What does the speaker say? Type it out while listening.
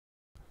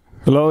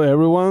Hello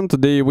everyone,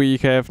 today we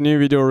have new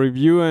video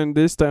review and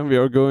this time we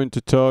are going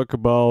to talk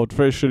about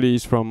fresh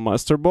release from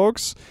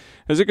Masterbox.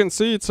 As you can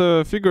see, it's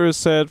a figure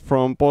set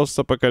from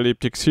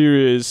post-apocalyptic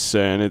series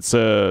and it's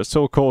a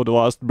so-called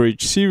Last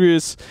Bridge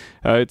series.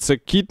 It's a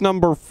kit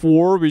number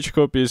 4 which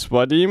copies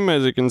Vadim.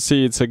 As you can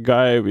see, it's a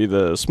guy with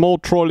a small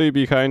trolley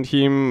behind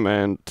him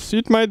and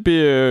it might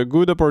be a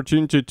good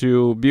opportunity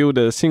to build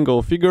a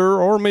single figure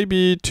or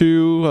maybe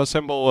to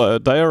assemble a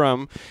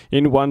diorama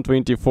in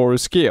 1/24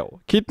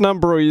 scale. Kit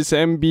number is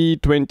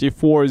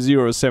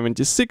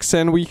MB24076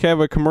 and we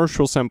have a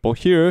commercial sample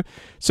here,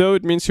 so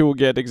it means you will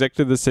get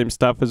exactly the same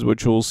stuff as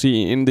what you will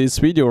see in this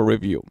video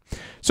review.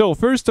 So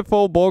first of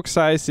all, box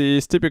size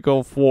is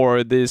typical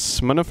for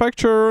this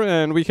manufacturer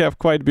and we have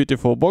quite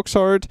beautiful box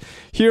art.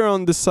 Here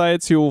on the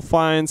sides you will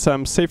find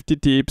some safety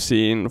tips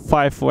in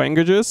 5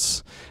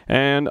 languages,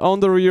 and on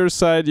the rear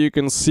side you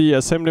can see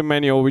assembly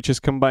manual which is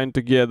combined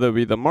together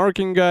with a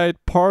marking guide,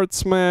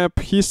 parts map,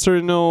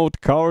 history note,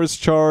 colors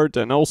chart,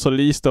 and also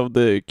list of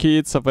the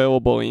kits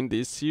available in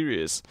this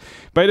series.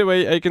 By the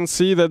way, I can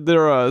see that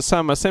there are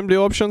some assembly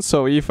options,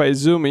 so if I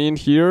zoom in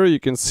here you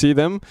can see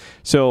them,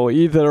 so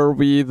either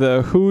with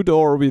the hood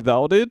or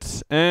without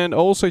it. And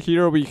also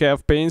here we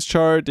have paints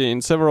chart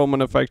in several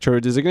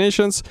manufacturer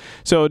designations,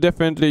 so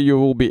definitely you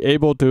will be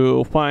able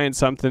to find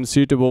something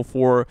suitable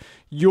for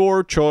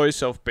your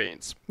choice of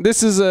paints.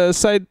 This is a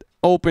side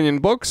opening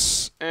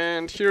box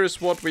and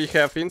here's what we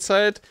have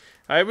inside.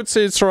 I would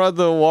say it's a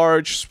rather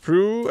large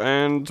sprue,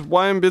 and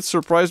why I'm a bit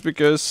surprised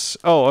because,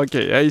 oh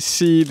okay, I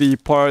see the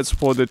parts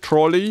for the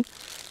trolley,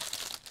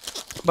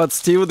 but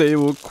still they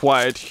look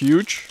quite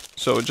huge.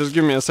 So just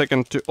give me a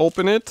second to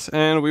open it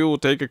and we will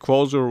take a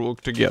closer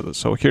look together.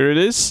 So here it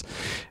is,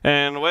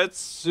 and let's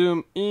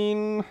zoom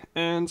in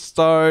and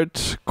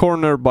start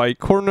corner by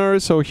corner.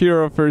 So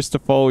here first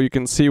of all you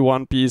can see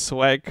one piece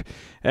leg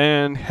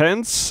and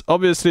hands.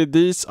 Obviously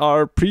these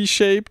are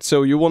pre-shaped,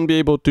 so you won't be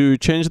able to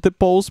change the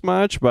pose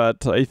much,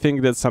 but I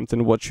think that's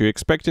something what you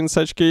expect in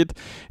such kit.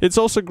 It's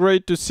also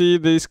great to see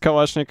this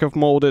Kalashnikov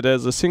molded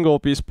as a single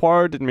piece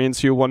part. It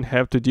means you won't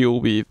have to deal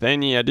with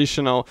any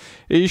additional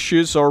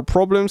issues or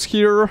problems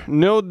here.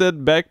 Note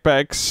that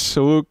backpacks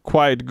look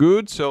quite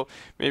good, so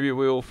maybe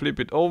we'll flip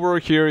it over.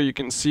 Here you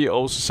can see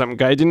also some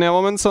guiding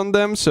elements on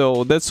them,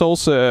 so that's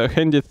also a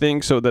handy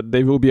thing so that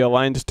they will be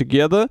aligned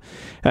together.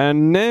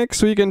 And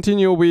next we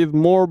continue with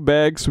more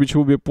bags which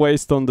will be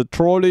placed on the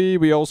trolley.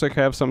 We also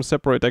have some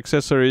separate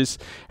accessories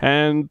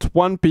and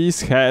one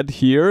piece head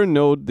here.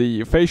 Note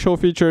the facial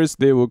features,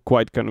 they look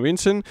quite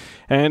convincing.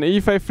 And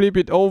if I flip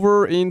it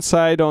over,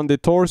 inside on the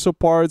torso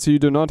parts you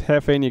do not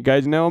have any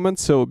guiding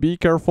elements, so be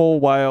careful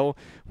while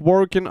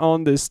working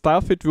on this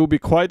stuff. It will be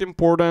quite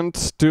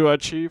important to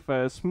achieve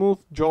a smooth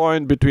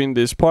joint between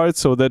these parts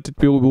so that it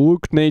will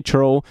look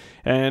natural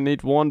and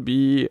it won't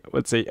be,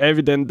 let's say,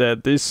 evident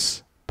that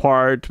this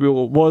part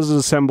was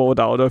assembled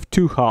out of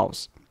 2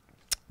 halves.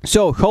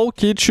 So whole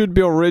kit should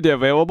be already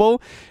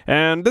available,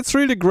 and that's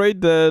really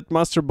great that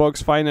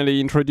Masterbox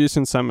finally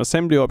introducing some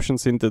assembly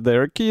options into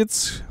their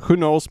kits. Who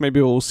knows, maybe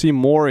we'll see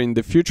more in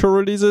the future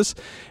releases.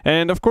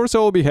 And of course I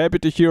will be happy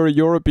to hear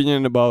your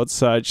opinion about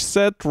such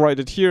set. Write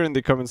it here in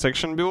the comment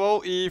section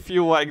below. If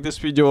you like this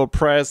video,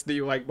 press the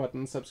like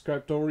button,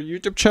 subscribe to our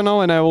YouTube channel,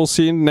 and I will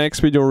see you in the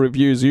next video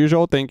review as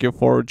usual. Thank you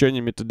for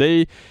joining me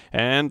today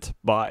and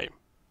bye.